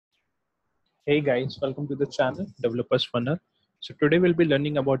Hey guys, welcome to the channel DeveloperFunnel. So today we'll be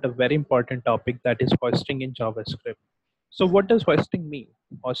learning about a very important topic that is hoisting in JavaScript. So what does hoisting mean?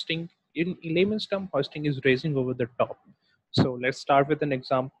 Hoisting, in layman's term, hoisting is raising over the top. So let's start with an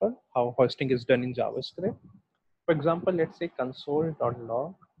example how hoisting is done in JavaScript. For example, let's say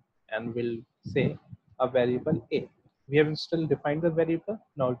console.log and we'll say a variable a. We haven't still defined the variable.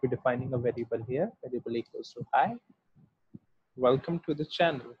 Now we'll be defining a variable here. Variable equals to hi. Welcome to the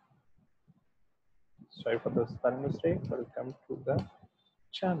channel. Sorry for the spelling mistake. Welcome to the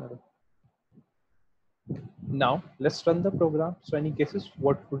channel. Now let's run the program. So in any cases,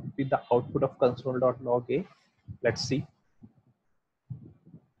 what would be the output of console.log a? Let's see.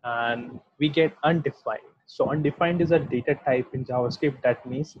 And we get undefined. So undefined is a data type in JavaScript that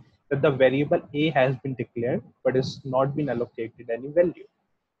means that the variable a has been declared but is not been allocated any value.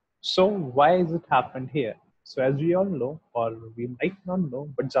 So why is it happened here? So as we all know, or we might not know,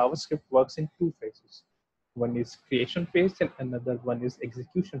 but JavaScript works in two phases. One is creation phase and another one is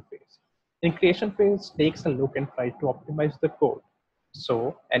execution phase. In creation phase takes a look and try to optimize the code.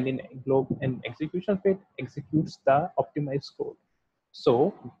 So, and in execution phase executes the optimized code.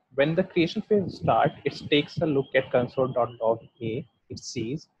 So when the creation phase starts, it takes a look at console.log a. It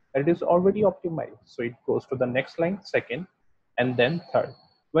sees that it is already optimized. So it goes to the next line, second, and then third.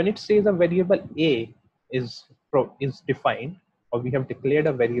 When it says a variable a is defined, or we have declared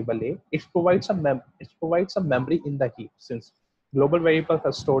a variable a, it provides a memory in the heap since global variables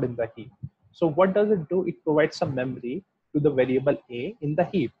are stored in the heap. So what does it do? It provides some memory to the variable a in the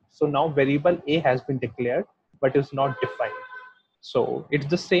heap. So now variable a has been declared but is not defined. So it's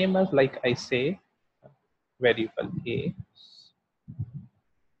the same as like I say variable a.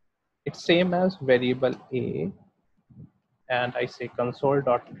 It's same as variable a, and I say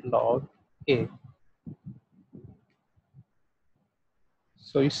console.log a.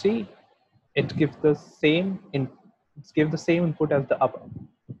 So you see, it gives the same input as the above.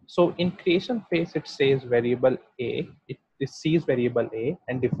 So in creation phase, it says variable a. It sees variable a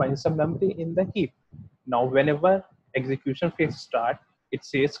and defines a memory in the heap. Now, whenever execution phase start, it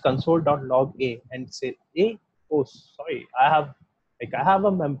says console.log a and say a. Oh, sorry, I have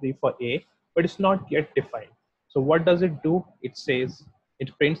a memory for a, but it's not yet defined. So what does it do? It says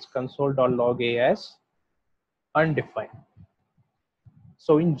it prints console.log a as undefined.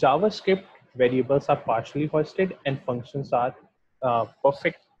 So in JavaScript, variables are partially hoisted and functions are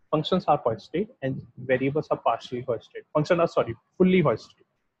perfect. Functions are hoisted and variables are partially hoisted. Fully hoisted.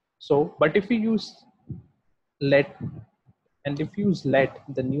 So, but if you use let, and if you use let,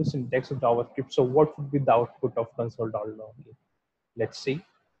 the new syntax of JavaScript, so what would be the output of console.log? Let's see.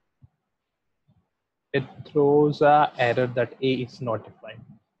 It throws a error that a is not defined.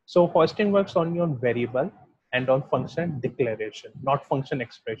 So hoisting works only on variable and on function declaration, not function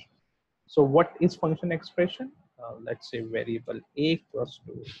expression. So what is function expression? Let's say variable a equals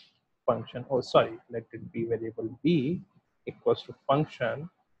to function, oh sorry, let it be variable b equals to function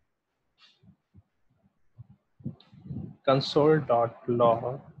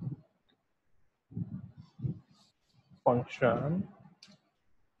console.log function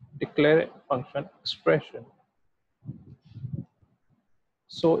declare function expression.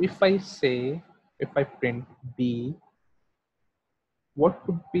 So if I say, if I print b, what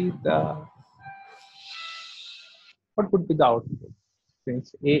would be the output?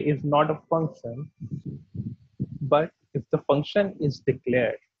 Since a is not a function, but if the function is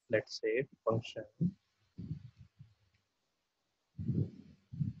declared, let's say function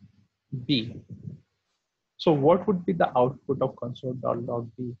b, so what would be the output of console.log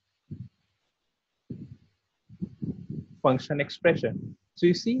b? Function expression. So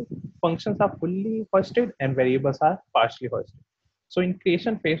you see, functions are fully hoisted and variables are partially hoisted. So in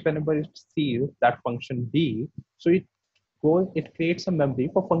creation phase, whenever it sees that function b, so it creates a memory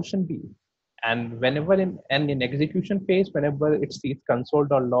for function b. And whenever in execution phase, whenever it sees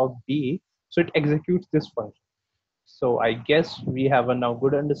console.log b, so it executes this function. So I guess we have a now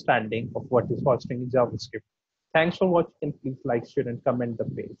good understanding of what is hoisting in JavaScript. Thanks for watching, and please like, share, and comment the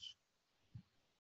page.